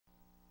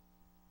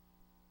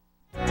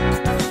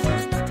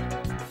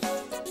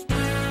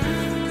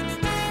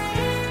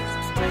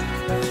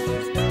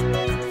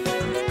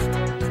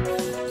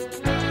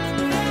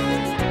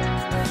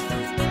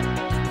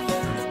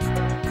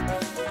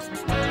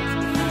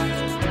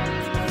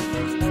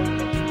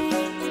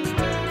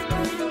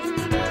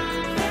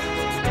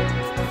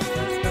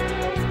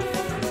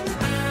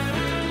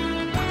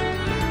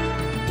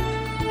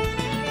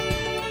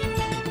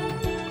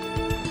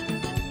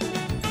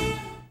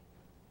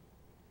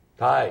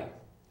Hi,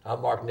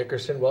 I'm Mark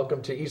Nickerson.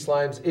 Welcome to East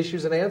Lyme's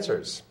Issues and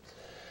Answers.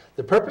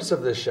 The purpose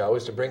of this show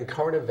is to bring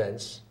current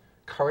events,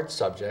 current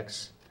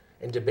subjects,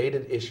 and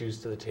debated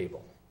issues to the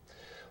table.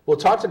 We'll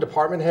talk to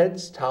department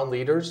heads, town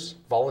leaders,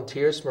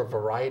 volunteers from a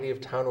variety of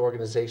town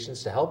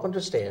organizations to help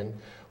understand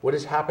what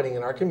is happening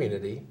in our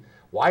community,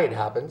 why it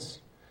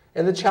happens,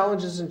 and the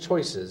challenges and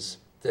choices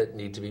that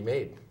need to be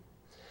made.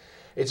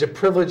 It's a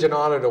privilege and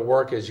honor to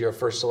work as your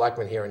first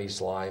selectman here in East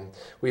Lyme.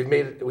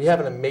 We have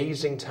an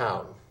amazing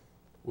town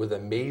with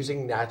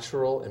amazing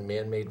natural and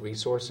man-made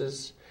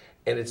resources,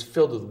 and it's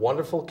filled with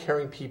wonderful,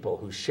 caring people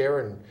who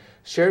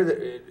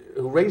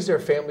who raise their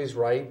families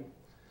right,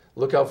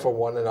 look out for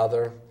one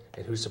another,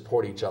 and who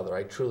support each other.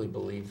 I truly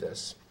believe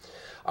this.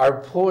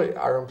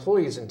 Our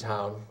employees in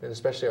town, and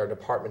especially our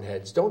department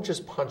heads, don't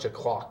just punch a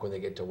clock when they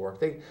get to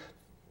work.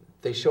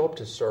 They show up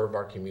to serve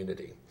our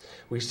community.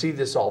 We see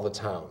this all the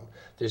time.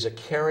 There's a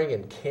caring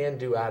and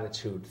can-do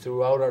attitude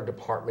throughout our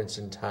departments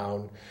in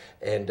town,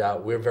 and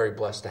we're very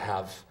blessed to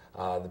have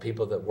the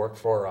people that work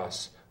for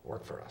us.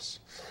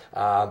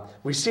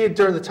 We see it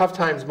during the tough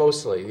times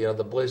mostly,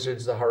 the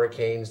blizzards, the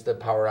hurricanes, the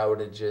power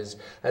outages.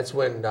 That's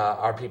when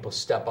our people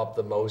step up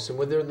the most and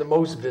when they're the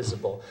most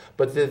visible.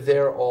 But they're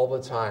there all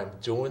the time,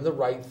 doing the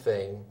right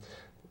thing,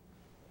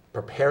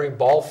 preparing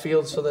ball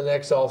fields for the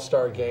next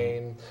All-Star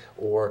game,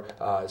 or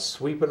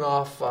sweeping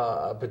off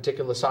a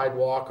particular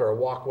sidewalk or a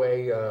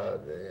walkway,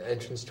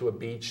 entrance to a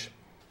beach,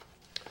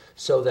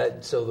 so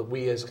that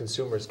we as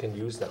consumers can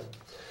use them.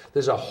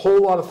 There's a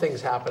whole lot of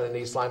things happening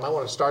in East Lyme. I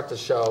want to start the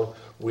show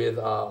with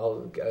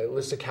a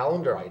list of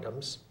calendar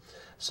items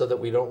so that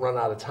we don't run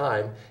out of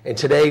time. And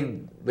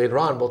today, later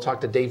on, we'll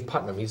talk to Dave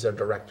Putnam. He's our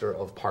Director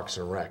of Parks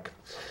and Rec.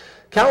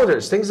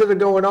 Calendars, things that are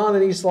going on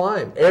in East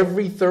Lyme.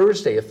 Every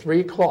Thursday at 3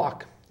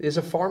 o'clock is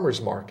a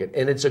farmer's market,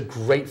 and it's a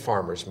great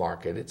farmer's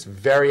market. It's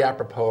very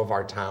apropos of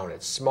our town.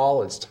 It's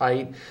small, it's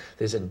tight,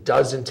 there's a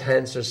dozen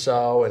tents or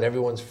so, and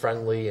everyone's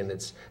friendly, and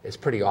it's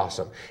pretty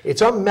awesome.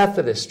 It's on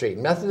Methodist Street.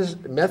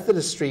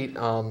 Methodist Street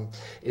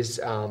is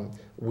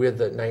where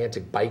the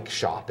Niantic bike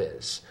shop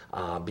is,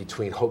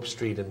 between Hope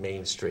Street and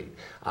Main Street.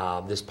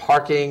 There's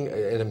parking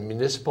in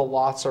municipal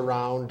lots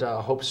around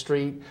Hope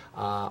Street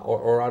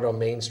or out on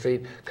Main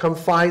Street. Come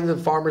find the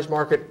farmer's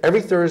market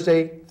every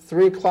Thursday,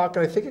 3 o'clock,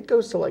 and I think it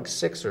goes to like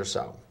 6 or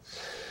so.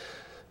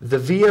 The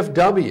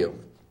VFW,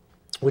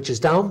 which is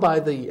down by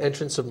the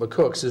entrance of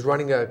McCook's, is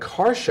running a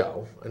car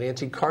show, an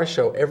antique car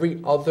show, every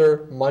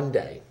other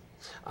Monday.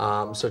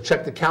 So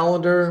check the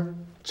calendar,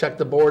 check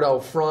the board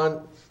out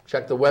front,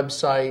 check the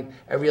website.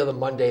 Every other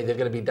Monday, they're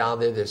going to be down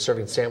there. They're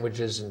serving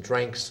sandwiches and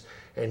drinks,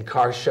 and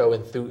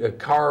antique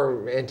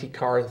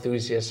car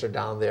enthusiasts are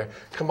down there.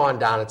 Come on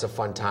down. It's a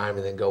fun time,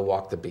 and then go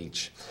walk the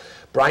beach.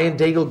 Brian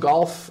Daigle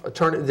Golf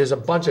Tournament, there's a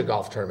bunch of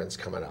golf tournaments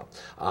coming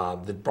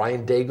up. The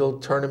Brian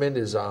Daigle Tournament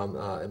is,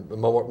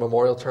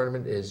 Memorial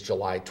Tournament is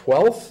July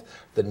 12th.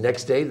 The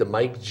next day, the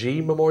Mike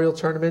G Memorial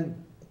Tournament,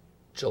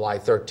 July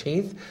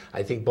 13th.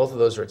 I think both of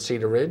those are at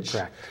Cedar Ridge.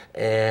 Correct.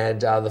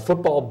 And the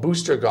Football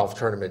Booster Golf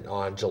Tournament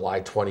on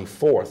July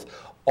 24th.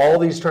 All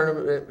these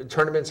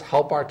tournaments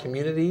help our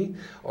community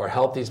or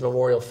help these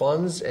memorial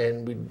funds,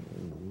 and we'd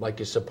like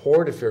your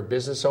support if you're a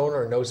business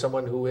owner or know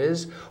someone who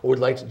is, or would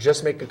like to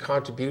just make a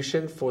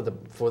contribution for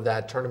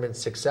that tournament's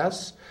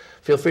success.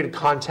 Feel free to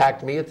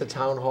contact me at the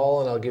town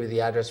hall, and I'll give you the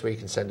address where you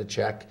can send a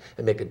check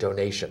and make a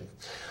donation.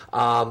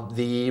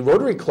 The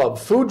Rotary Club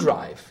food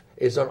drive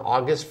is on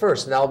August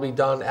 1st, and that'll be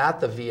done at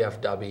the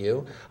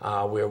VFW,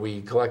 where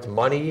we collect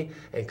money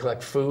and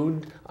collect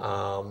food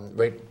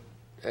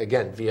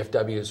Again,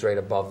 VFW is right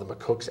above the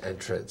McCook's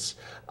entrance.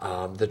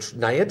 The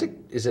Niantic,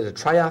 is it a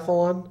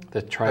triathlon?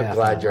 The triathlon. I'm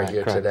glad you're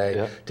here correct. today.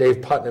 Yep.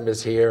 Dave Putnam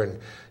is here, and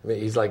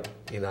he's like,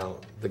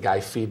 the guy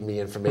feeding me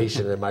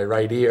information in my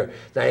right ear.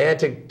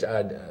 Niantic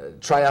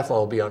triathlon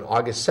will be on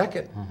August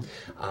 2nd,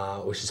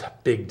 which is a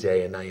big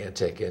day in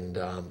Niantic, and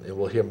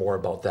we'll hear more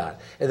about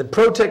that. And the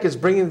ProTech is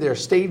bringing their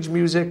stage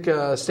music,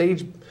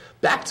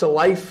 back to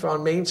life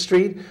on Main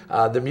Street.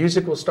 The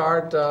music will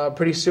start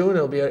pretty soon.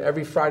 It'll be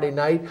every Friday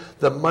night.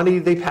 The money,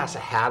 they pass a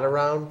hat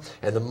around,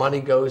 and the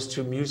money goes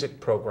to music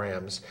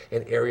programs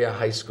in area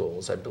high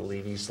schools. I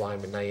believe East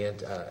Lyme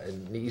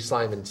and East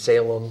Lyme and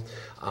Salem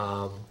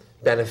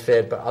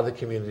benefit, but other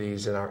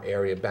communities in our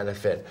area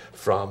benefit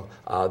from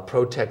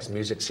ProTech's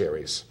music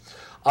series.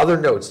 Other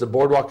notes, the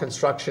boardwalk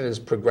construction is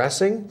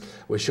progressing.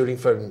 We're shooting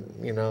for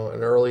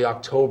an early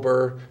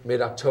October,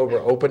 mid-October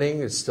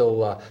opening. It's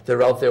still,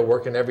 they're out there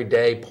working every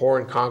day,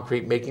 pouring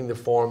concrete, making the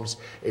forms.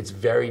 It's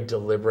very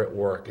deliberate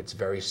work. It's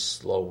very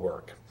slow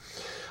work.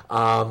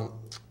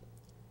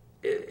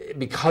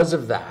 Because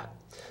of that,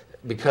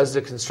 because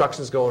the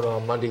construction is going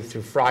on Monday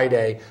through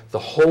Friday, the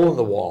hole in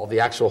the wall,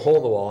 the actual hole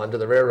in the wall under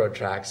the railroad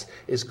tracks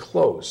is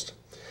closed.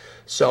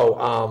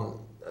 So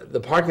the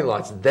parking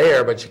lot's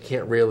there, but you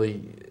can't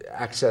really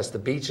access the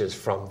beaches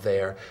from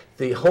there.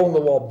 The hole in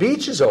the wall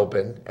beach is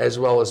open, as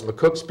well as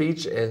McCook's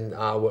Beach and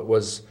what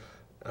was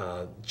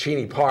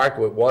Cheney Park,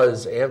 what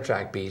was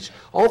Amtrak Beach,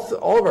 all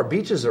of our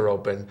beaches are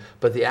open,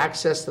 but the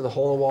access to the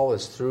hole in the wall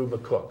is through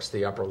McCook's,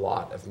 the upper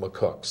lot of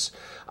McCook's,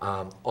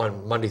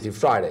 on Monday through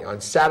Friday.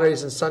 On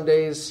Saturdays and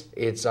Sundays,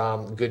 it's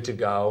good to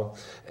go,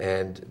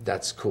 and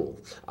that's cool.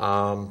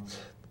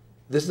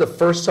 This is the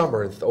first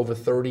summer in over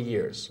 30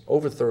 years,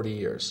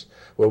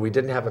 where we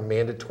didn't have a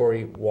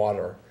mandatory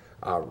water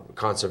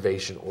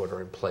conservation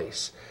order in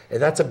place,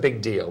 and that's a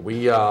big deal.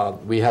 We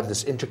have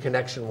this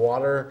interconnection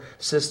water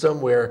system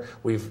where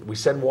we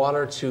send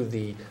water to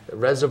the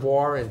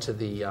reservoir and to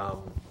the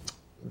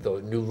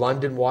New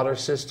London water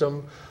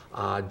system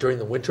during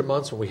the winter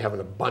months when we have an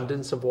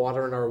abundance of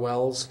water in our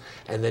wells,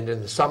 and then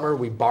in the summer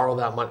we borrow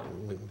that money.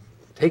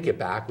 Take it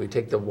back. We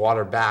take the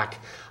water back,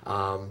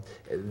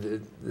 the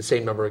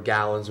same number of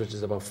gallons, which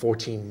is about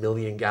 14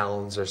 million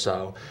gallons or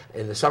so,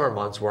 in the summer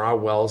months where our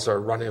wells are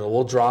running a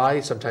little dry,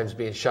 sometimes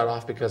being shut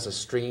off because a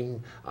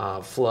stream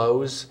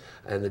flows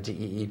and the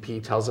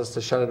DEEP tells us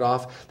to shut it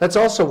off. That's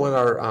also when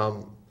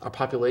our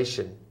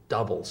population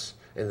doubles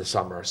in the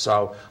summer.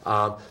 So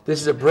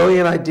this is a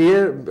brilliant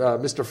idea.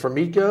 Mr.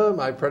 Formica,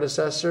 my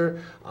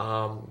predecessor,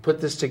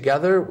 put this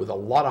together with a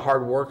lot of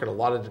hard work and a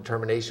lot of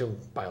determination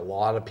by a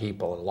lot of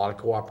people and a lot of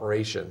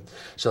cooperation.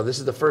 So this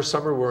is the first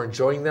summer we're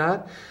enjoying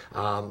that.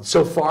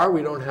 So far,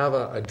 we don't have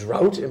a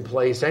drought in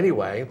place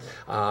anyway.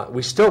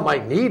 We still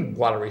might need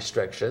water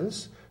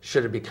restrictions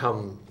should it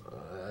become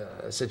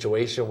a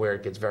situation where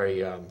it gets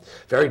very,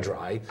 very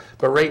dry.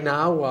 But right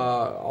now,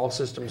 all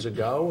systems are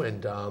go,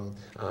 and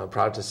I'm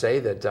proud to say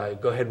that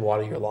go ahead and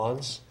water your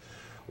lawns,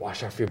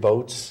 wash off your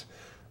boats,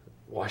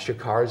 wash your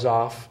cars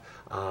off,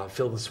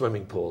 fill the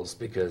swimming pools,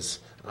 because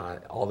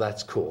all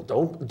that's cool.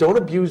 Don't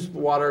abuse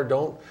water.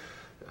 Don't,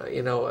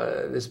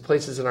 there's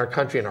places in our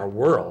country and our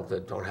world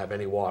that don't have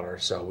any water,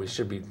 so we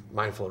should be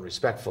mindful and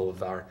respectful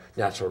of our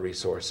natural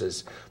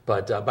resources.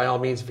 But by all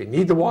means, if you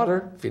need the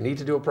water, if you need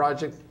to do a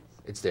project,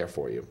 it's there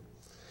for you.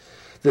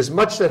 There's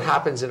much that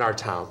happens in our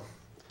town.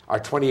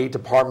 Our 28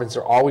 departments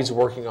are always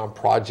working on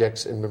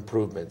projects and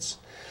improvements.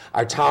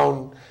 Our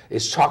town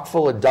is chock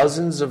full of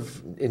dozens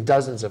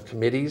of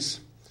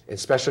committees and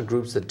special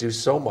groups that do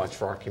so much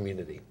for our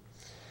community.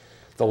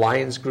 The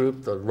Lions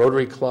Group, the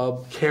Rotary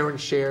Club, Care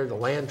and Share, the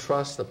Land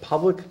Trust, the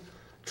Public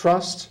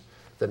Trust,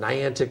 the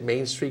Niantic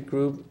Main Street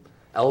Group,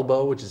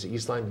 ELBO, which is the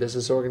East Lyme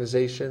Business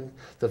Organization,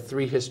 the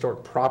 3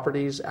 Historic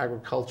Properties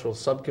Agricultural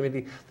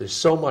Subcommittee. There's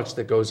so much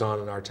that goes on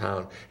in our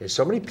town, and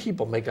so many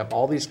people make up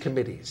all these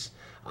committees.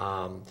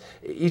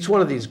 Each one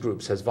of these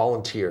groups has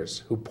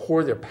volunteers who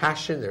pour their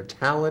passion, their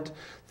talent,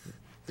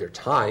 their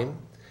time,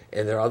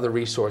 and their other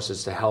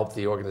resources to help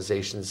the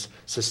organizations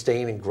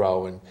sustain and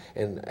grow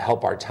and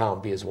help our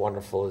town be as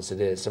wonderful as it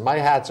is. So my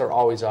hat's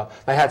always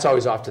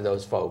off to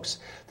those folks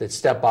that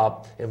step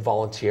up and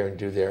volunteer and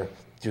do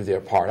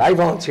their part. I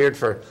volunteered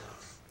for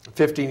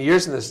 15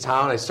 years in this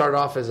town. I started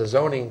off as a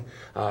zoning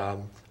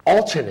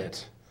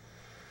alternate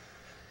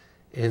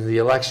in the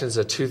elections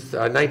of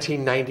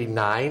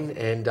 1999,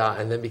 and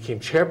then became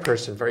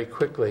chairperson very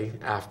quickly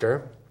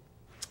after,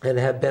 and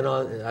I've been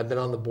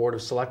on the board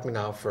of selectmen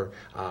now for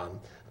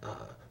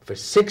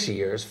 6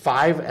 years,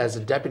 5 as a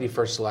deputy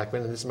first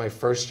selectman, and this is my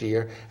first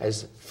year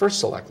as first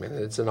selectman,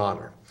 and it's an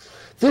honor.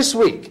 This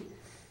week,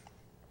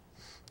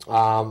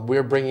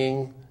 we're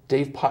bringing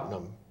Dave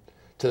Putnam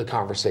to the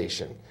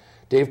conversation.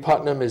 Dave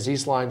Putnam is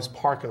East Lyme's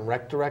Park and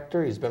Rec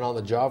Director. He's been on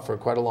the job for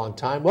quite a long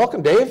time.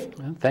 Welcome, Dave.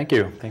 Well, thank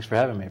you. Thanks for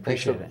having me.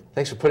 Appreciate it.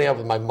 Thanks for putting up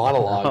with my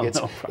monologue.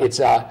 No it's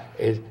not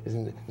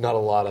a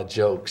lot of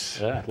jokes.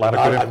 Yeah,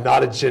 I'm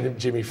not a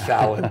Jimmy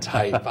Fallon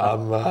type.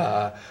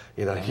 I'm,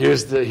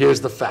 here's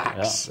the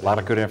facts. Yeah, a lot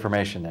of good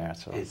information there.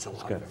 So it's a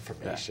lot good. of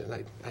information. Yeah.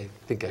 I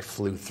think I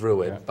flew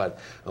through it, but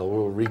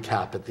we'll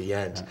recap at the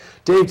end. Yeah.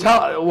 Dave,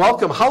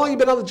 welcome. How long have you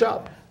been on the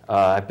job?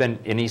 I've been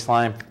in East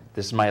Lyme.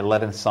 This is my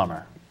 11th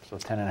summer. So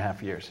 10 and a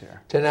half years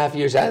here. 10 and a half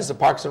years as the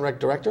Parks and Rec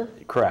Director?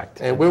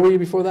 Correct. And where were you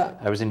before that?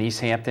 I was in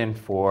East Hampton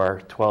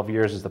for 12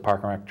 years as the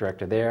Park and Rec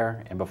Director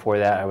there. And before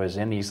that, I was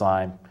in East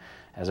Lyme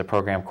as a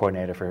program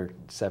coordinator for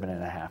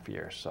 7.5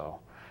 years.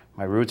 So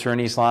my roots are in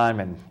East Lyme,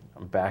 and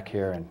I'm back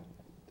here and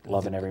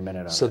loving every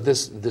minute of it. So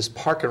this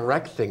Park and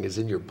Rec thing is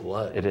in your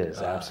blood. It is,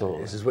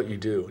 absolutely. This is what you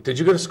do. Did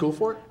you go to school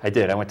for it? I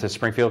did. I went to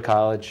Springfield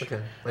College.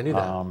 Okay, I knew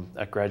that.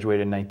 I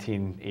graduated in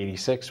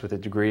 1986 with a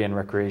degree in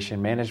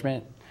recreation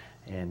management.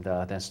 And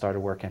then started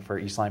working for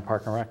East Lyme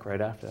Park and Rec right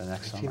after the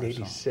next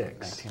 1986. summer.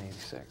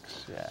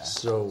 1986, yeah.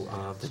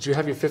 So did you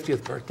have your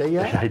 50th birthday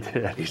yet? I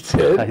did. You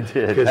did? I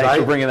did. Thanks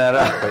for bringing that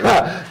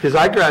up. Because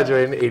I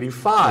graduated in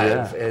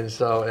 85, yeah.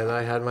 and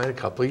I had mine a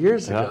couple of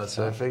years ago, Yeah.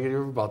 so I figured you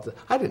were about to,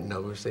 I didn't know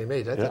we were the same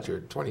age. I thought you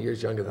were 20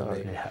 years younger than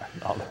me. Yeah,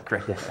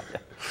 great.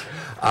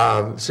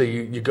 Yeah. So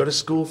you go to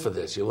school for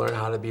this. You learn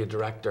how to be a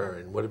director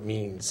and what it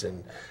means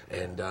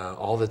and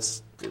all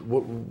that's...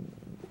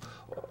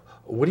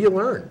 What do you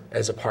learn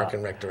as a Park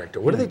and Rec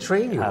Director? What do they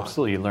train you on?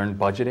 Absolutely. You learn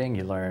budgeting,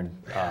 you learn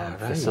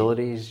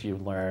facilities, you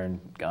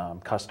learn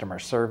customer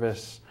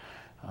service.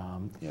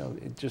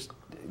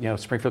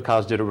 Springfield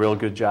College did a real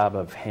good job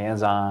of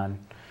hands-on,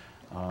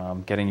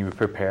 getting you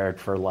prepared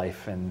for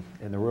life in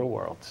the real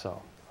world.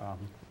 So I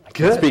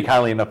can't Good. speak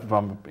highly enough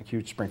of a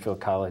huge Springfield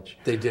College.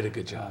 They did a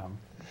good job.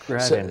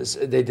 Grad.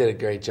 So they did a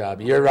great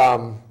job. You're, I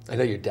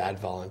know your dad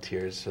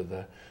volunteers for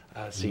the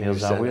senior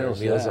Meals on center.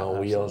 Wheels, Meals yeah, on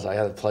Wheels. absolutely. I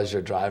had the pleasure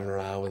of driving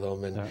around with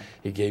him, and Yeah.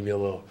 he gave me a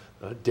little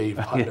Dave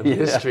Putnam Yeah.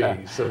 history.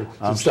 So some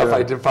I'm stuff sure.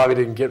 I probably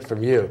didn't get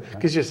from you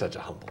because you're such a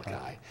humble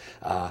guy.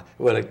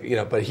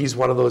 But he's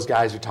one of those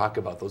guys who talk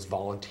about those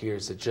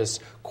volunteers that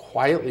just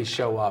quietly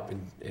show up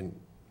and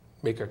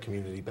make our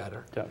community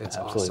better. Yeah, it's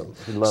absolutely. awesome.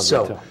 We love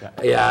so,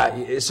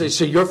 it too.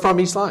 So you're from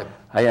East Lyme.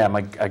 I am.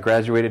 I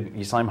graduated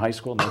East Lyme High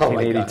School in Oh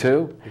my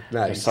 1982.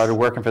 God. I Nice. started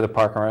working for the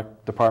Park and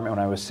Rec department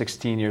when I was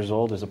 16 years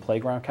old as a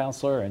playground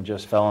counselor, and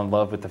just fell in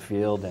love with the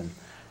field and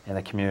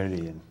the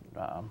community, and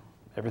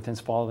everything's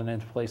fallen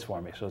into place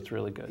for me. So it's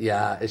really good.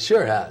 Yeah, it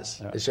sure has.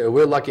 Yeah. It sure,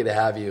 we're lucky to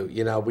have you.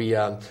 You know,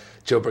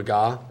 Joe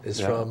Berga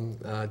is Yeah. from.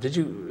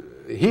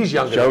 He's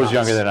younger. Joe's than us.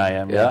 younger than I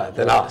am. Yeah,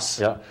 than us.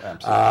 Yeah,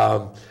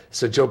 absolutely.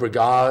 So Joe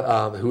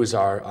Berga, who is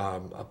our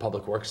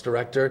public works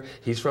director,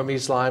 he's from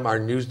East Lyme. Our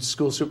new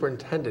school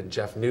superintendent,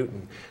 Jeff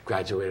Newton,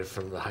 graduated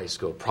from the high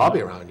school,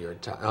 probably around your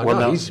time. Oh, Well,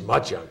 no, no. he's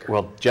much younger.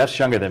 Well, Jeff's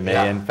younger than me.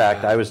 Yeah. In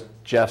fact, I was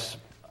Jeff's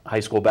high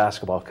school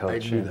basketball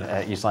coach knew that.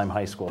 at East Lyme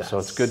High School. So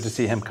it's good to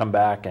see him come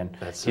back, and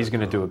That's so he's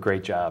going to cool. do a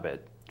great job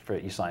for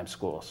East Lyme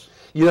schools.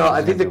 You know,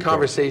 I think the do great.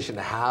 conversation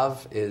to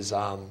have is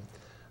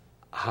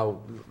how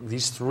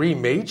these three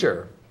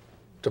major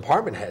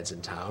department heads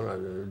in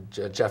town,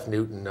 Jeff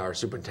Newton, our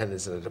superintendent,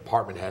 is a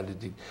department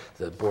head,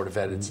 the Board of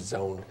Ed is its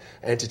own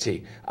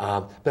entity,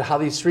 but how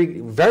these three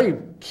very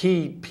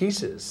key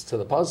pieces to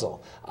the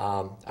puzzle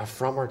are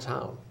from our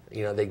town.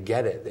 You know, they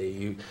get it.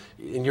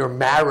 In your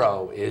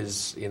marrow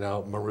is,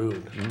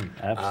 maroon.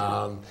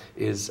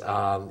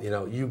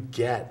 Absolutely. You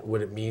get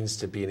what it means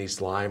to be an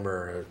East Lyme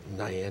or a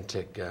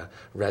Niantic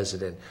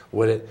resident.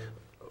 We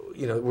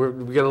got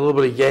a little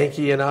bit of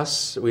Yankee in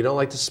us. We don't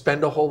like to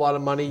spend a whole lot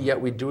of money, yet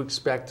we do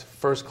expect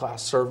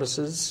first-class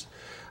services.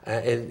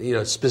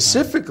 And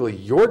specifically,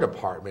 your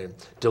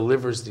department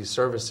delivers these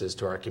services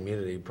to our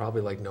community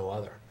probably like no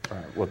other.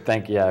 Right. Well,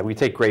 thank you. Yeah, we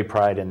take great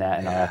pride in that,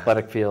 in our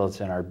athletic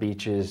fields and our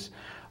beaches.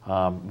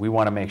 We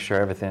want to make sure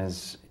everything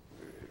is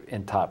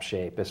in top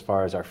shape as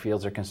far as our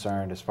fields are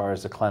concerned, as far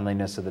as the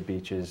cleanliness of the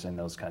beaches and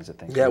those kinds of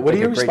things. Yeah, We what are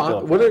take you a great deal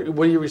of what pride.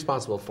 are you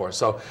responsible for?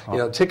 So,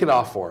 tick it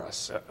off for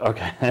us.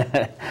 Okay.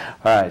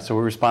 All right. So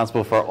we're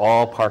responsible for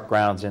all park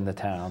grounds in the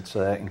town. So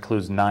that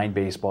includes 9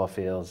 baseball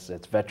fields.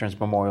 That's Veterans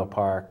Memorial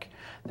Park.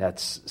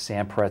 That's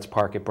Sam Peretz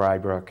Park at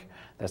Brybrook.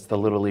 That's the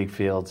Little League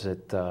fields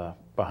at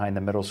behind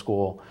the middle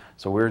school.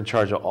 So we're in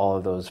charge of all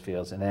of those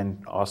fields. And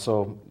then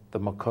also the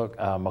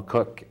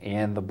McCook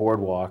and the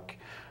Boardwalk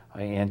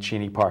and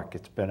Cheney Park.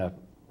 It's been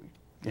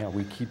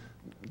we keep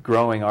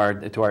growing our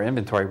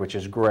inventory, which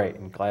is great,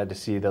 and glad to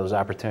see those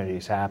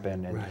opportunities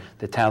happen. And Right.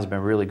 the town's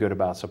been really good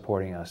about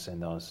supporting us in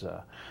those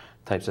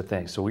types of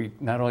things. So we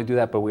not only do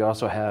that, but we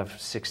also have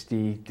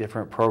 60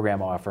 different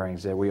program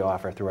offerings that we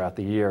offer throughout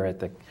the year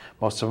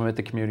most of them at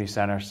the community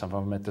center, some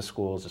of them at the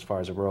schools, as far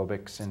as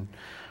aerobics and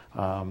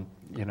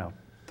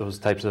those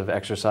types of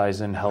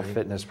exercise and health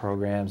fitness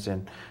programs.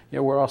 And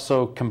we're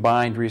also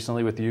combined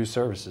recently with the Youth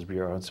Services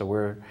Bureau, and so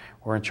we're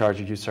in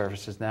charge of youth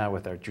services now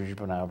with our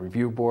juvenile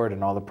review board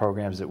and all the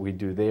programs that we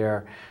do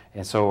there.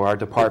 And so our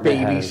department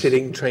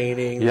Babysitting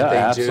training Yeah, that they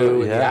absolutely,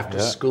 do, and the yeah,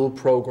 after-school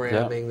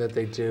programming that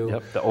they do.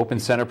 Yep, the Open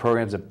Center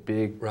program is a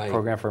big Right.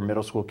 program for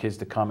middle school kids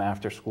to come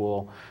after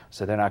school,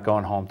 so they're not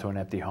going home to an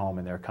empty home,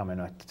 and they're coming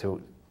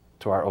to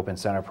our Open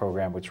Center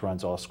program, which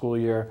runs all school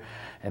year.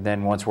 And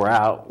then once we're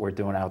out, we're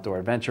doing outdoor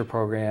adventure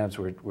programs.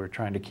 We're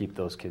trying to keep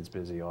those kids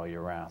busy all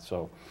year round.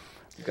 So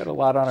we've got a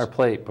lot on our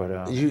plate,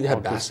 but You all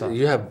good stuff.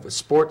 you have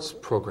sports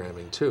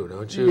programming too,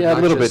 don't you? Yeah, Not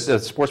a little just- bit. The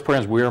sports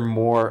programs, we're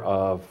more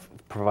of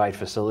provide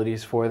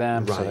facilities for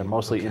them. So Right, they're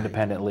mostly okay.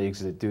 independent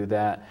leagues that do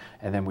that.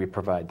 And then we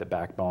provide the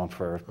backbone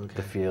for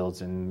the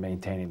fields and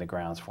maintaining the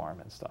grounds for them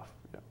and stuff.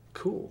 Yeah,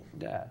 Cool.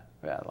 yeah,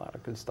 a lot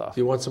of good stuff. Do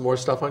you want some more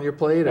stuff on your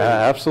plate? Or?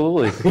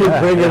 Absolutely.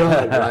 Bring it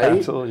on, right?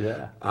 Absolutely,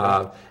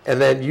 yeah.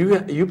 And then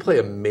you play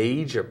a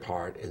major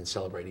part in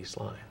Celebrate East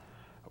Lyme.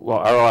 Well,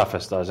 our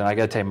office does, and I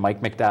got to tell you,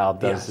 Mike McDowell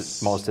does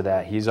Yes. most of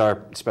that. He's our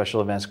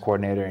special events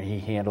coordinator, and he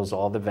handles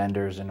all the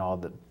vendors and all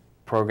the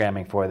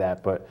programming for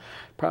that. But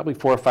probably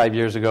 4 or 5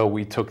 years ago,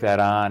 we took that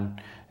on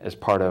as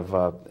part of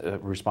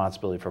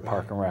responsibility for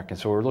Park and Rec. And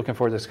so we're looking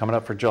forward to this coming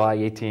up for July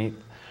 18th.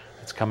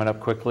 It's coming up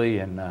quickly,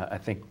 and I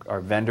think our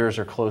vendors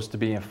are close to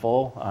being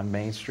full on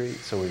Main Street,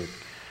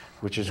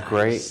 which is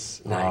great.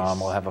 Nice.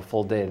 We'll have a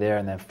full day there,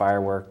 and then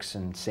fireworks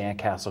and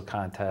sandcastle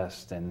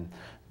contest and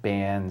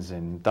bands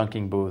and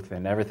dunking booth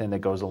and everything that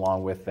goes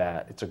along with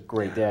that. It's a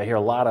great day. I hear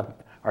a lot of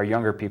our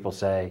younger people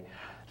say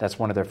that's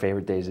one of their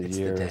favorite days of the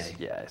year. the day.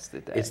 Yeah, it's the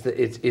day.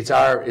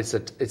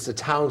 It's the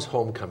town's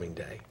homecoming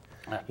day.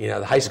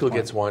 The high school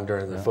gets one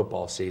during the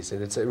football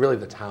season. It's really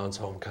the town's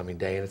homecoming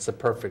day, and it's the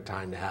perfect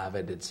time to have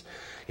it. It's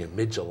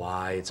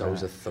mid-July. It's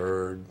always the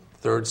third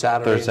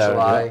Saturday in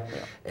July,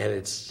 and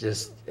it's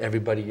just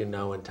everybody in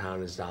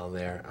town is down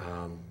there.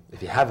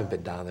 If you haven't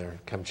been down there,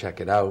 come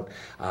check it out.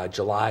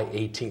 July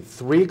 18th,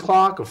 3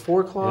 o'clock or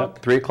 4 o'clock?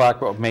 Yep, 3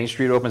 o'clock. Main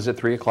Street opens at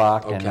 3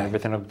 o'clock, and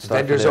everything will start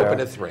Vendors there. open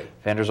at 3.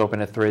 Vendors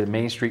open at 3. The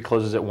Main Street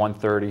closes at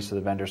 1:30, so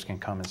the vendors can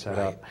come and set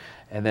up.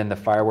 And then the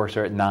fireworks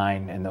are at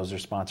 9, and those are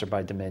sponsored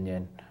by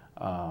Dominion.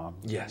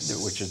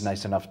 Yes. Which is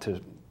nice enough to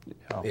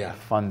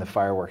fund the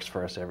fireworks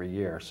for us every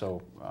year.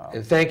 So.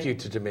 And thank you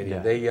to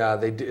Dominion.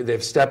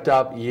 They've stepped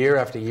up year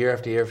after year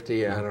after year after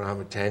year. I don't know how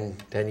many,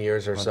 10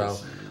 years or so,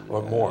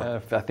 or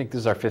more. I think this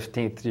is our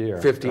 15th year.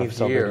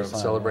 15th year of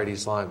Celebrate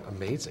East Lyme.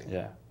 Amazing.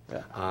 Yeah.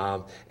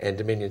 And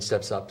Dominion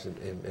steps up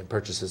and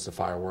purchases the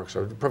fireworks,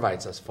 or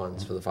provides us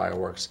funds for the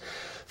fireworks.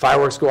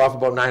 Fireworks go off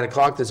about 9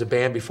 o'clock. There's a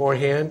band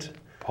beforehand.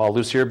 Paul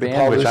Lucier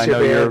Band, which I know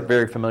you're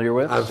very familiar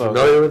with. I'm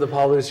familiar with the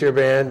Paul Lucier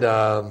Band.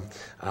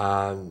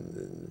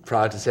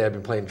 Proud to say I've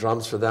been playing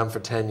drums for them for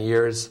 10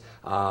 years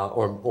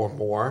or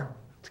more,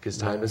 because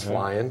time is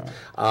flying.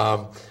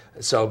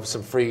 So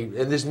some free,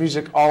 and there's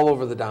music all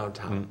over the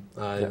downtown,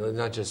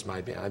 not just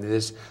my band. I mean,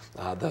 there's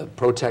the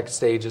Protect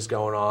stage is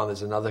going on.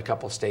 There's another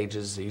couple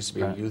stages. There used to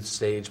be a youth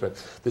stage, but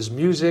there's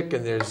music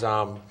and there's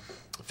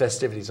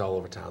festivities all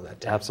over town that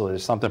day. Absolutely,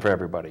 there's something for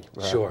everybody.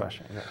 Sure.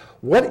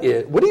 What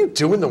do you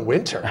do in the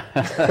winter?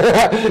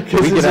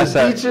 Because there's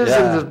beaches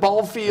and there's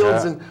ball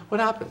fields, and what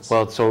happens?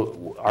 Well,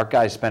 so our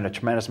guys spend a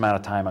tremendous amount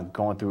of time on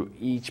going through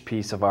each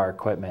piece of our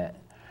equipment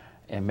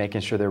and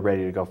making sure they're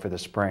ready to go for the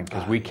spring,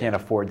 because we can't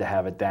afford to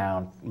have a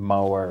down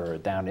mower or a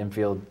down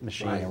infield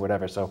machine or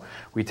whatever. So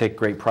we take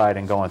great pride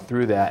in going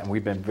through that, and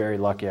we've been very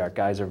lucky. Our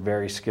guys are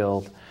very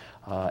skilled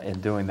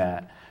in doing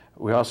that.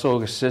 We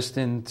also assist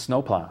in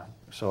snow plowing.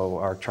 So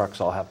our trucks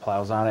all have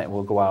plows on it, and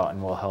we'll go out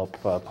and we'll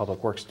help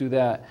Public Works do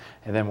that.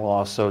 And then we'll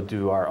also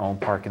do our own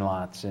parking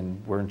lots,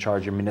 and we're in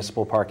charge of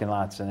municipal parking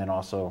lots, and then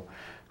also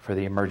for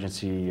the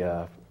emergency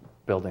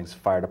buildings,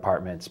 fire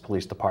departments,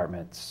 police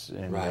departments,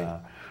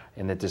 and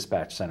in the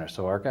dispatch center.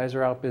 So our guys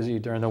are out busy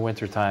during the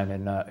winter time,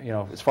 and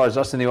as far as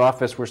us in the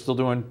office, we're still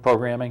doing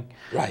programming.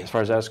 As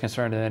far as that's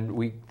concerned, and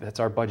then that's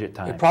our budget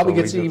time. It probably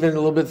gets even a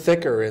little bit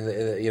thicker in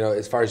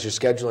as far as your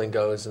scheduling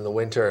goes in the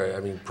winter.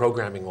 I mean,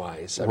 programming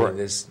wise, I mean,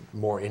 there's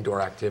more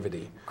indoor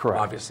activity.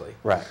 Obviously.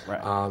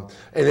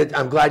 And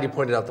I'm glad you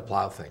pointed out the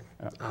plow thing.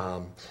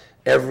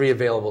 Every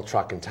available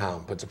truck in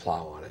town puts a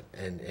plow on it,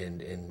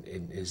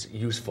 and is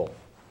useful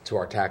to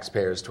our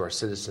taxpayers, to our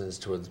citizens,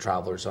 to the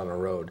travelers on our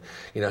road.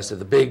 So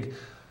the big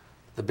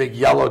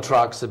yellow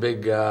trucks, the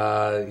big,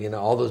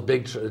 all those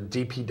big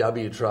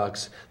DPW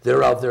trucks,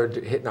 they're out there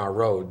hitting our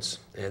roads,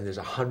 and there's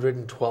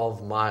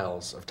 112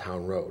 miles of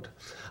town road.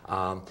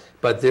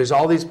 But there's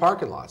all these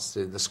parking lots.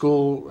 The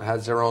school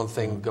has their own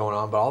thing going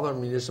on, but all the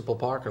municipal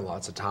parking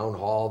lots, the town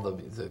hall,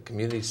 the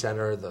community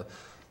center, the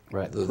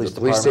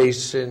police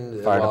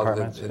station,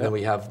 and then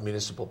we have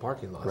municipal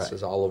parking lots.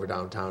 There's all over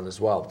downtown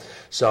as well.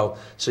 So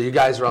you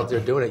guys are out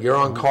there doing it. You're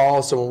on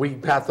call. So when we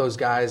pat those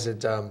guys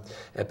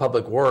at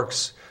Public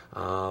Works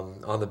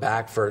on the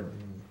back for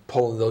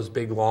pulling those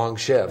big long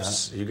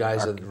shifts, you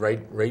guys are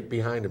right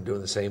behind them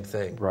doing the same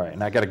thing.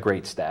 And I got a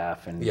great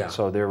staff, and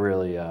so they're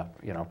really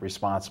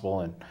responsible,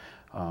 and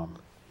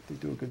they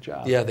do a good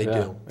job.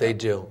 They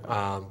do.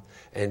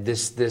 And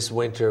this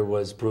winter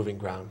was proving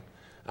ground.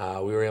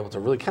 We were able to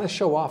really kind of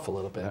show off a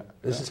little bit.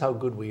 This is how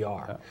good we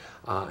are.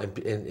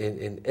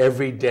 And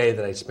every day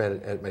that I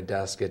spent at my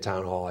desk at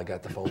Town Hall, I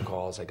got the phone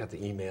calls, I got the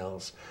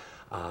emails,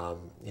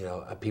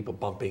 people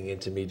bumping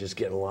into me just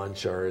getting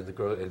lunch or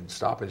in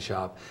Stop and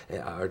Shop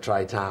or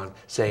Tri-Town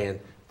saying,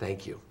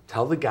 thank you.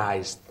 Tell the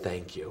guys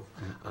thank you.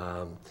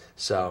 I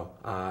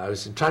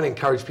was trying to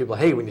encourage people,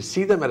 hey, when you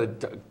see them at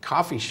a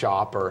coffee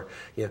shop or,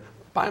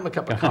 buy them a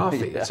cup of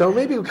coffee. So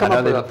maybe we'll come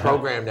up with a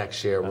program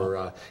next year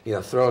where,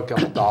 throw a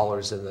couple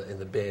dollars in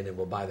the bin, and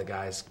we'll buy the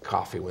guys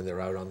coffee when they're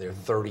out on their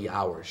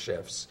 30-hour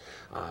shifts.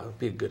 It'd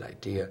be a good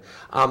idea.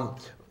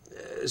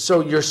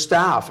 So your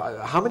staff,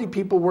 how many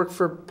people work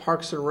for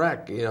Parks and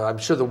Rec? I'm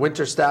sure the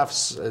winter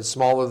staff's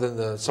smaller than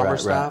the summer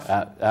staff.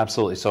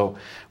 Absolutely. So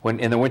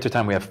in the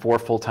wintertime, we have 4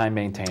 full-time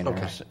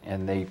maintainers,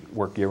 and they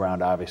work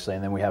year-round, obviously.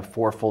 And then we have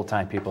 4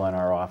 full-time people in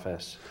our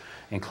office,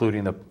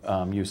 including the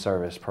youth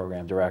service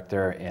program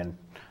director and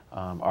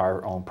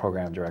our own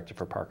program director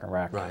for Park and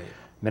Rec.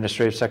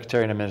 Administrative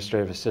secretary and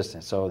administrative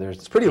assistant. So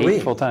it's pretty 8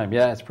 lean. Full-time.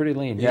 Yeah, it's pretty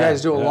lean. You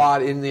guys do a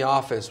lot in the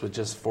office with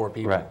just 4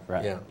 people.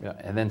 Yeah.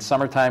 And then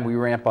summertime we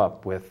ramp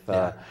up with,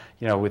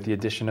 with the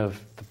addition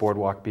of the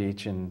Boardwalk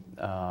Beach and,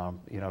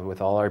 with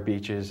all our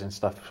beaches and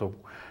stuff. So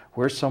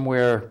we're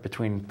somewhere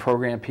between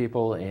program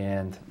people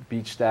and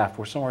beach staff.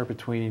 We're somewhere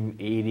between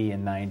 80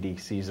 and 90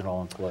 seasonal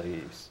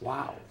employees.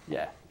 Wow.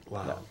 Yeah.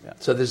 Wow.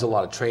 So there's a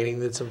lot of training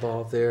that's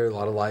involved there, a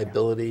lot of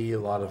liability, a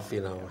lot of,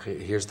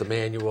 here's the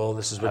manual,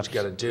 this is what you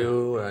got to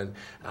do, and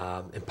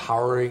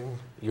empowering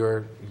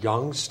your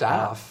young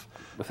staff.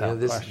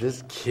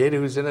 This kid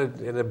who's in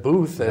a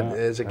booth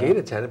as a gate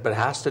attendant, but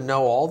has to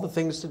know all the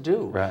things to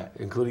do,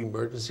 including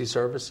emergency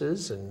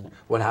services and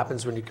what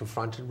happens when you're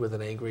confronted with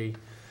an angry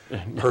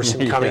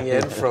person coming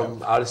in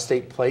from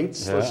out-of-state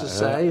plates, let's just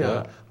say,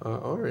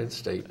 or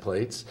in-state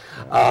plates.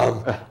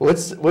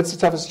 What's the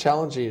toughest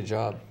challenge of your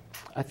job?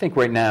 I think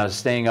right now is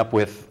staying up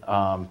with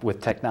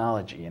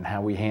technology and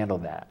how we handle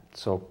that.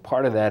 So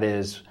part of that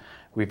is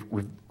we're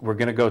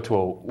going to go to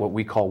what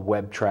we call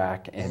web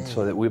track, and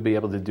so that we'll be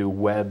able to do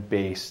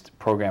web-based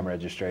program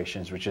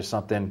registrations, which is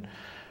something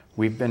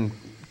we've been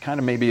kind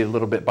of maybe a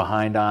little bit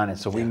behind on, and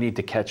so we need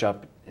to catch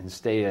up and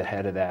stay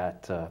ahead of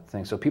that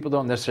thing. So people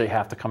don't necessarily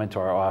have to come into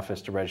our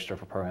office to register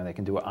for a program. They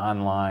can do it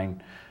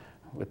online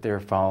with their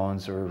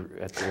phones or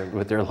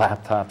with their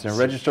laptops and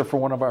register for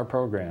one of our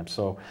programs.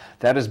 So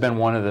that has been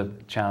one of the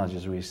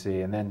challenges we see.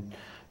 And then,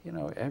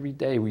 every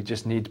day we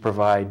just need to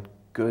provide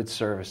good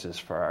services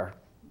for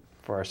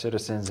our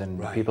citizens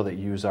and people that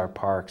use our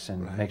parks,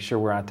 and make sure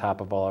we're on top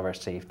of all of our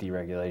safety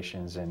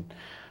regulations. And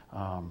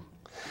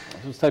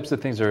those types of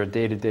things are a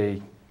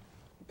day-to-day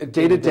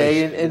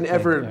and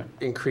ever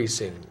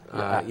increasing.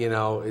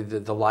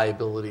 The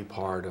liability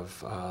part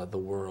of the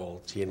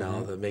world.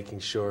 The making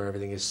sure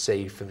everything is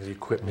safe and the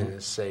equipment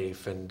is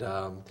safe, and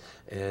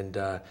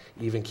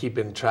even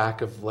keeping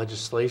track of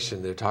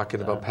legislation. They're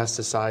talking about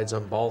pesticides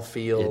on ball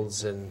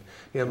fields and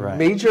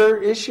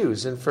major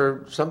issues, and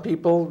for some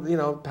people,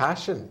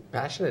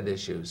 passionate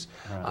issues.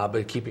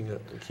 But keeping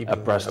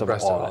abreast of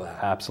all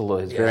that.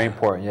 Absolutely, it's very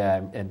important.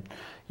 Yeah, and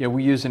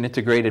we use an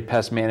integrated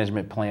pest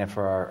management plan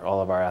for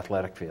all of our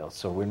athletic fields.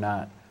 So we're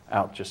not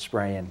out just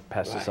spraying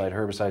pesticide,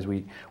 herbicides.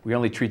 We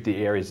only treat the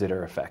areas that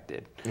are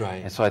affected.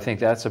 Right. And so I think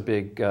that's a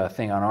big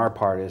thing on our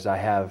part is I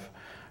have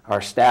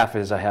a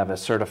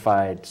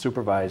certified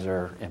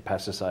supervisor in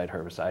pesticide,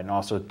 herbicide, and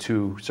also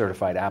 2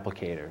 certified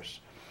applicators.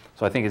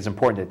 So I think it's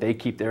important that they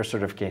keep their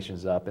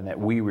certifications up and that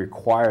we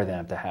require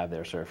them to have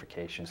their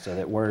certifications so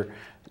that we're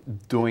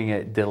doing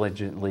it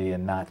diligently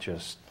and not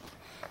just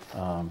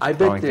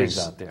throwing things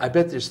out there. I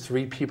bet there's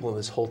 3 people in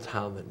this whole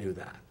town that knew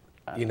that.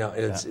 And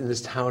it's in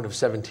this town of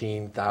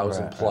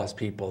 17,000 plus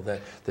people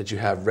that you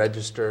have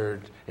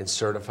registered and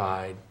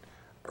certified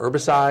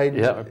herbicide,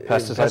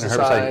 pesticide and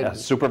herbicide, a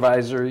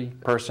supervisory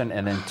person,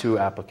 and then 2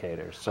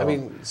 applicators.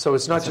 So, so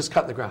it's not just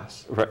cutting the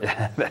grass. Right.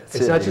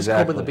 It's not just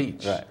combing the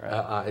beach.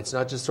 Right. It's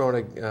not just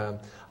throwing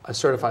a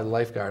certified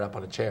lifeguard up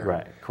on a chair.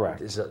 Right. Correct.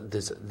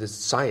 There's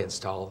science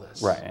to all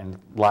this. Right, and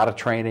a lot of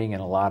training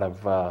and a lot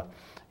of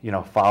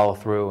follow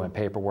through and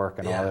paperwork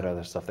and all that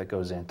other stuff that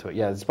goes into it.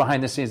 Yeah, it's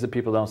behind the scenes that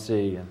people don't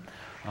see. And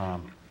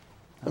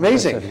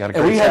amazing.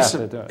 And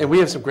we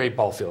have some great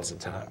ball fields in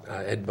town.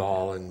 Ed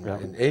Ball and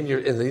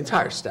the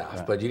entire staff.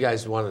 Yeah. But you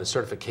guys wanted a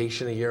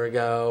certification a year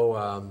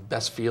ago,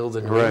 best field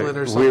in New England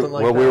or something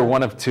like that. Well, we were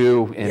one of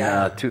 2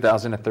 in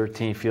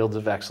 2013 Fields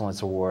of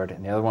Excellence Award,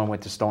 and the other one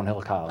went to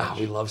Stonehill College. Oh,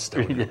 we love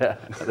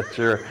Stonehill. That's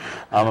your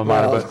alma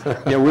mater.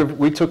 But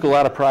we took a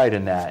lot of pride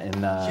in that,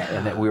 and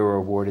that we were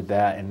awarded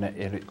that, and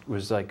it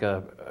was like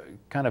a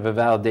kind of a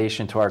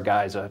validation to our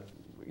guys.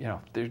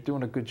 They're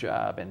doing a good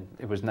job, and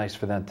it was nice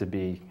for them to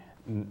be.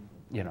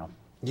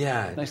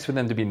 Nice for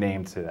them to be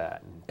named to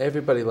that.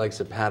 Everybody likes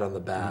a pat on the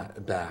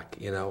back,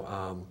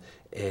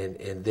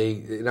 and they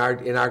in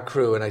our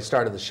crew. And I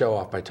started the show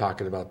off by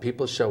talking about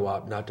people show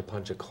up not to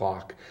punch a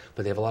clock,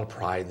 but they have a lot of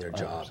pride in their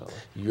job. Absolutely.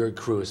 Your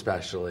crew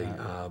especially,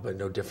 but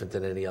no different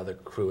than any other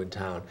crew in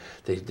town.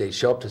 They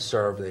show up to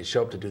serve, and they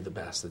show up to do the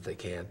best that they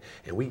can,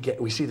 and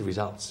we see the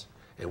results,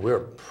 and we're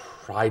a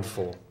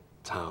prideful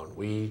town.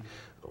 We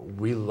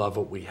love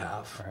what we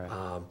have.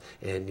 Right.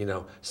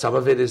 And some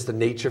of it is the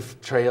nature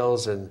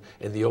trails and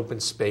the open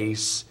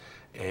space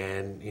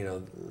and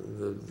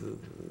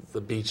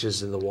the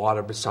beaches and the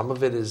water, but some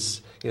of it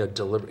is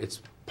deliberate.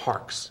 It's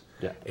parks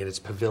and it's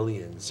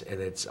pavilions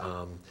and it's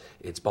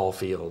ball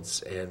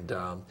fields and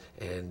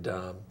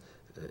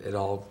it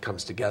all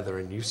comes together,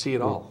 and you see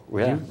it all.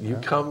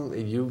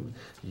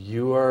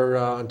 You are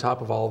on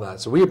top of all that.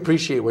 So we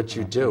appreciate what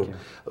you do.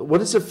 What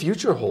does the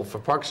future hold for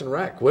Parks and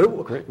Rec?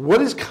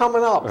 What is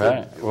coming up?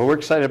 Right. Well, we're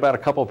excited about a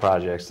couple of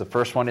projects. The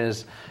first one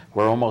is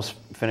we're almost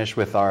finished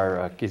with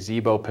our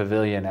gazebo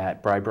pavilion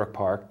at Brybrook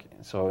Park.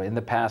 So in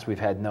the past, we've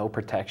had no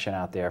protection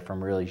out there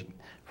from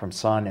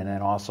sun and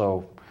then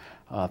also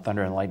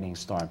thunder and lightning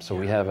storms. So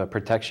we have a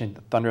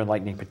thunder and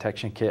lightning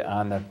protection kit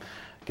on the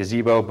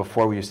gazebo.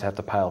 Before, we used to have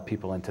to pile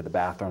people into the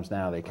bathrooms.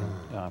 Now they can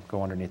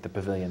go underneath the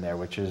pavilion there,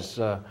 which is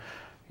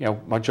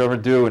much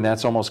overdue, and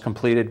that's almost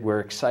completed.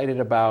 We're excited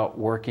about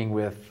working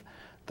with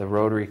the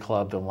Rotary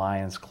Club, the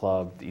Lions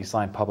Club, the East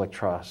Lyme Public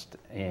Trust,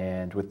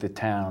 and with the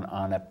town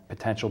on a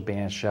potential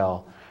band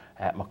shell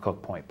at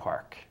McCook Point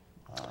Park.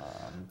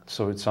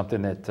 So it's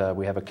something that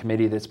we have a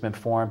committee that's been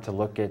formed to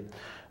look at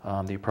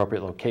the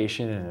appropriate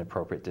location and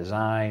appropriate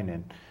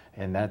design,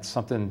 and that's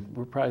something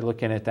we're probably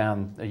looking at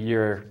a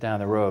year down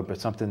the road,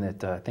 but something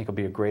that I think will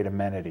be a great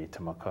amenity to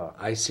McCook.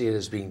 I see it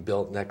as being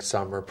built next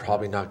summer,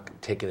 probably not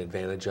taken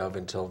advantage of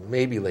until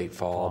maybe late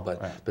fall,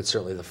 but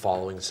certainly the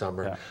following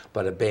summer. Yeah.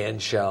 But a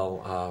band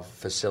shell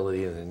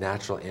facility in a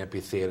natural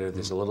amphitheater.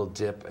 There's a little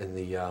dip in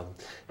the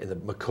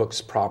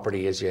McCook's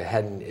property as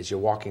you're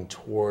walking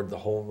toward the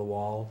hole in the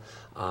wall.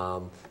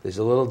 There's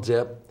a little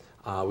dip.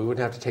 We wouldn't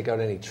have to take out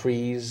any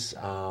trees.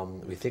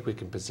 We think we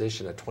can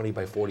position a 20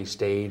 by 40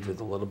 stage with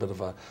a little bit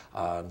of a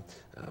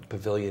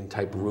pavilion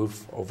type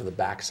roof over the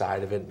back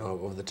side of it and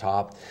over the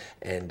top.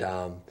 And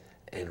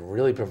and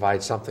really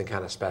provide something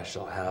kind of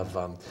special. Have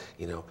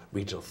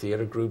regional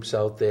theater groups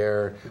out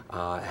there,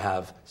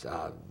 have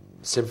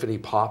symphony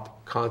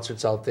pop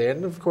concerts out there,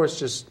 and of course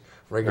just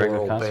regular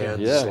old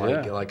bands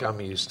like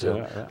I'm used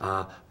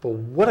to. But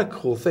what a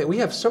cool thing. We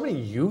have so many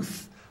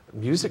youth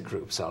music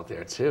groups out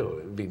there too.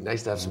 It would be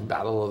nice to have some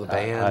Battle of the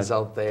Bands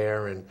out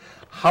there, and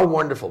how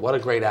wonderful. What a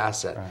great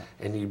asset. Right.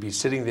 And you'd be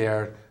sitting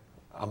there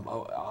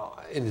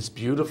in this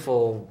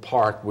beautiful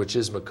park, which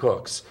is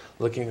McCook's,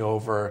 looking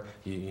over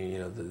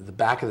the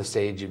back of the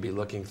stage. You'd be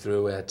looking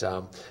through at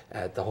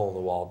the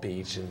hole-in-the-wall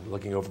beach and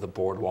looking over the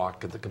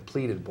boardwalk, the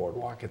completed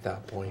boardwalk at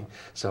that point.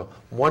 So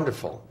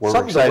wonderful.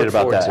 We're excited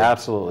about that.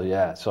 Absolutely,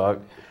 yeah. So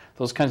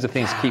those kinds of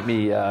things keep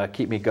me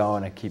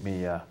going and keep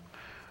me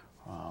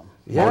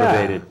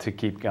motivated to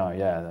keep going.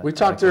 Yeah. We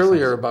talked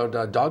earlier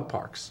about dog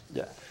parks.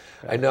 Yeah.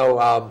 I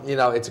know,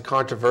 it's a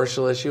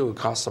controversial issue. It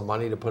costs some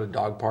money to put a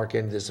dog park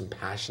in. There's some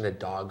passionate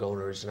dog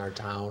owners in our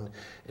town,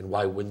 and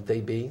why wouldn't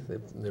they be?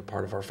 They're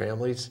part of our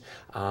families.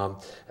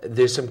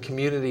 There's some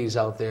communities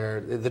out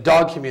there. The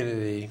dog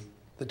community,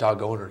 the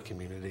dog owner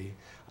community,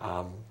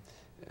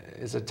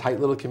 is a tight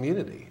little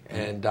community.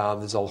 And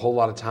there's a whole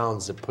lot of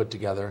towns that put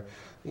together,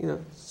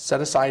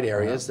 set aside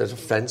areas that are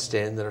fenced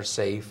in, that are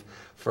safe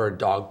for a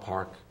dog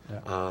park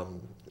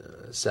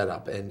set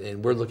up.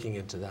 And we're looking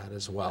into that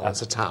as well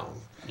as a town.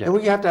 Yeah. And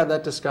we have to have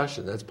that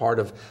discussion. That's part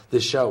of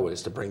this show,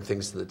 is to bring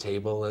things to the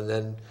table and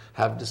then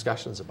have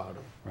discussions about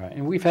them. Right.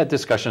 And we've had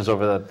discussions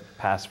over the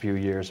past few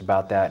years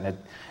about that, and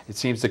it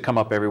seems to come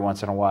up every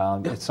once in a while.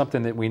 And it's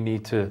something that we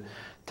need to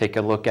take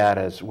a look at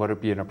as what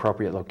would be an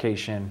appropriate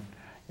location,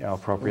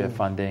 appropriate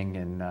funding,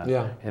 and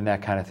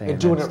that kind of thing.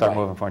 And doing it start right.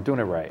 moving forward. Doing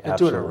it right. And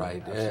Absolutely.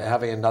 doing it right.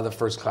 Having another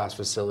first-class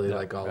facility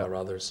like all our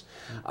others.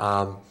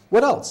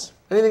 What else?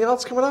 Anything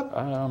else coming up?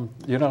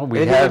 We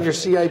anything have on your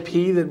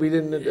CIP that we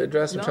didn't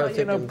address?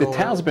 The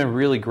town's been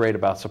really great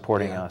about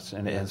supporting us,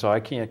 and so I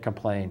can't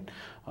complain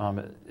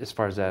as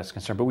far as that is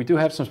concerned. But we do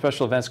have some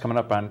special events coming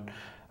up on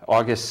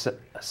August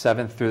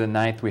 7th through the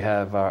 9th. We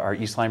have our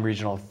East Lyme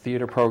Regional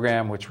Theater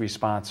program, which we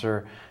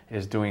sponsor,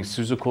 is doing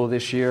Seussical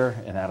this year,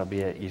 and that'll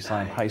be at East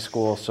Lyme High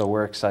School. So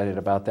we're excited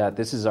about that.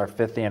 This is our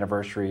 5th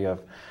anniversary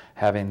of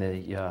having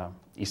the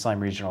East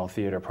Lyme Regional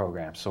Theater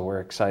program. So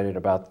we're excited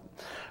about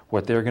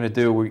what they're going to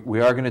do.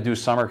 We are going to do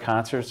summer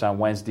concerts on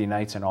Wednesday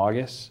nights in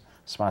August,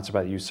 sponsored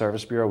by the Youth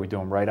Service Bureau. We do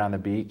them right on the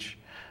beach.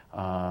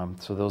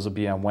 So those will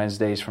be on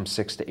Wednesdays from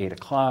 6 to 8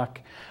 o'clock.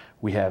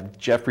 We have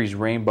Jeffrey's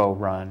Rainbow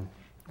Run,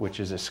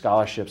 which is a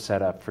scholarship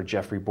set up for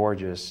Jeffrey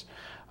Borges.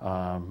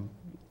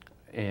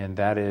 And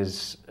that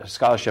is a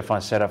scholarship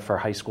fund set up for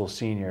high school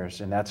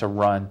seniors. And that's a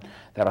run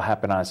that'll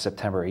happen on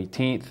September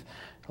 18th.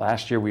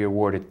 Last year we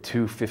awarded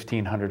 2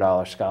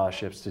 $1,500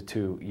 scholarships to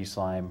 2 East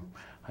Lyme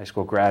high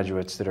school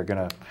graduates that are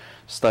going to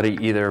study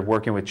either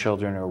working with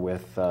children or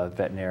with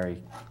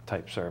veterinary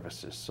type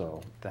services.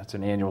 So that's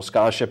an annual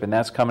scholarship, and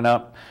that's coming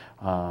up.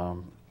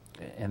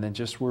 And then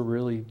we're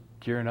really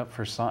gearing up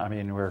for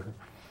we're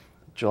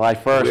July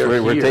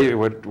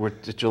 1st. We're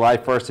July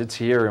 1st. It's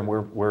here, and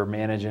we're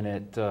managing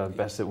it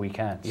best that we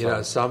can.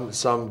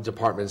 Some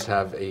departments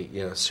have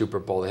a Super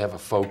Bowl. They have a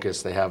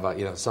focus. They have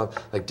some,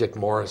 like Dick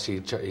Morris.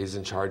 He's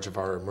in charge of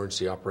our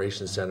emergency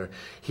operations center.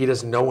 He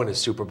doesn't know when his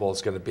Super Bowl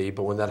is going to be,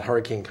 but when that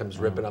hurricane comes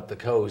ripping up the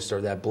coast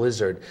or that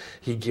blizzard,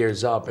 he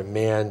gears up, and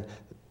man,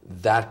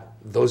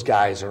 those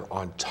guys are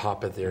on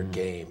top of their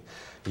game.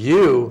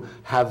 You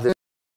have this